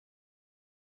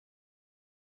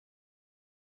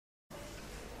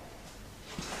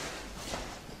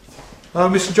Oh,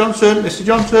 Mr. Johnson, Mr.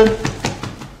 Johnson.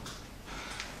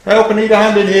 Help, I need a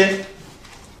hand in here.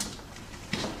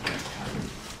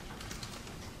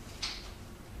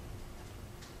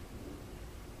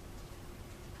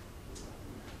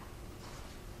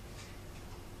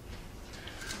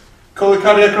 Call the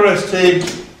cardiac arrest team.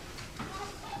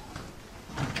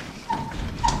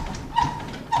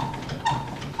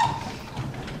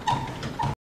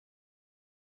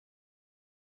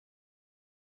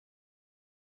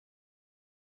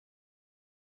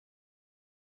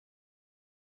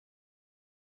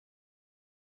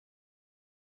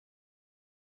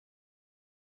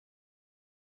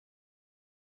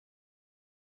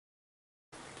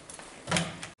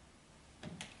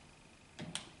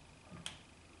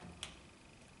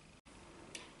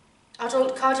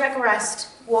 Adult cardiac arrest,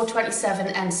 Ward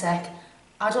 27 NSEC.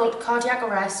 Adult cardiac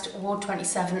arrest, Ward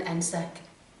 27 NSEC.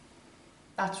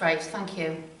 That's right, thank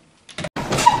you.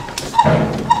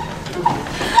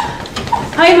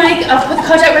 Hi Mike, I've put the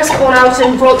cardiac arrest call out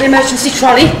and brought the emergency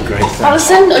trolley. Great, thanks.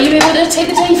 Alison, are you able to take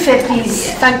the defib please?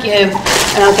 Yeah. Thank you.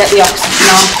 And I'll get the oxygen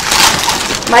on.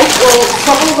 Mike, we'll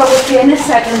probably go with you in a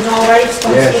second, alright?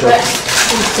 Yeah, sure.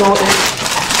 Sorted.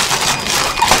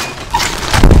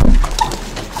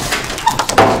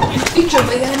 You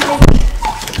jump again, Mike.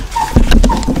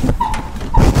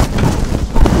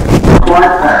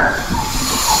 Right pass.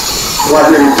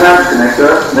 Right in tabs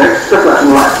connector, next to flash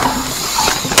and light.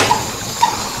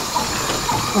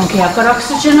 Okay, I've got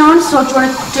oxygen on, so do you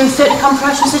want to do 30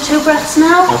 compressions of 2 breaths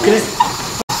now? Okay.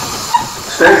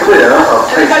 Stay clear of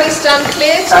Everybody stand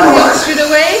clear, take the oxygen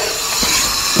away.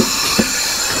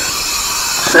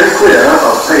 Stay clear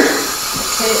of patient.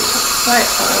 Okay, right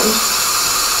arm.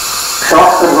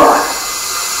 Shock and right.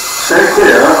 Stay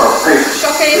clear of patient.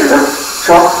 Shock in.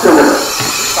 Shock delivered.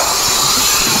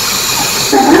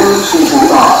 Begin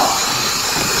CPR.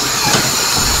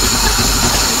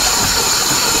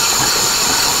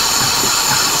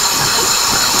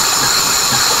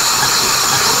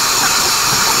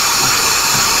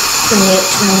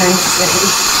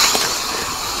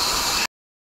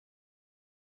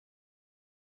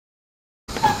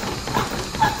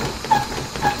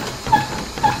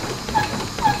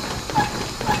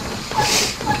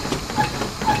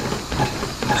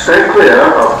 Stay clear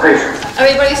of patient.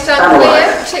 Everybody stand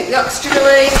clear, take the oxygen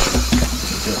away.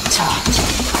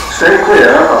 Stay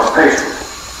clear of patient.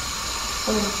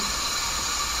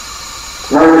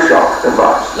 No shock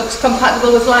advised. Looks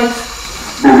compatible with life.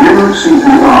 Begin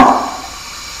CPR.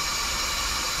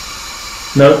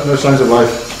 No signs of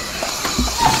life.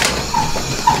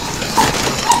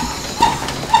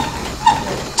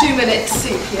 Two minutes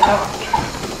CPR.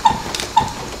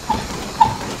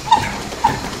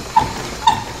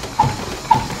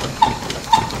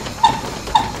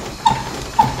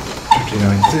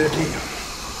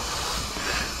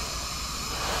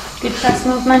 $59.30. Good chest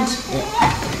movement.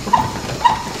 Yeah.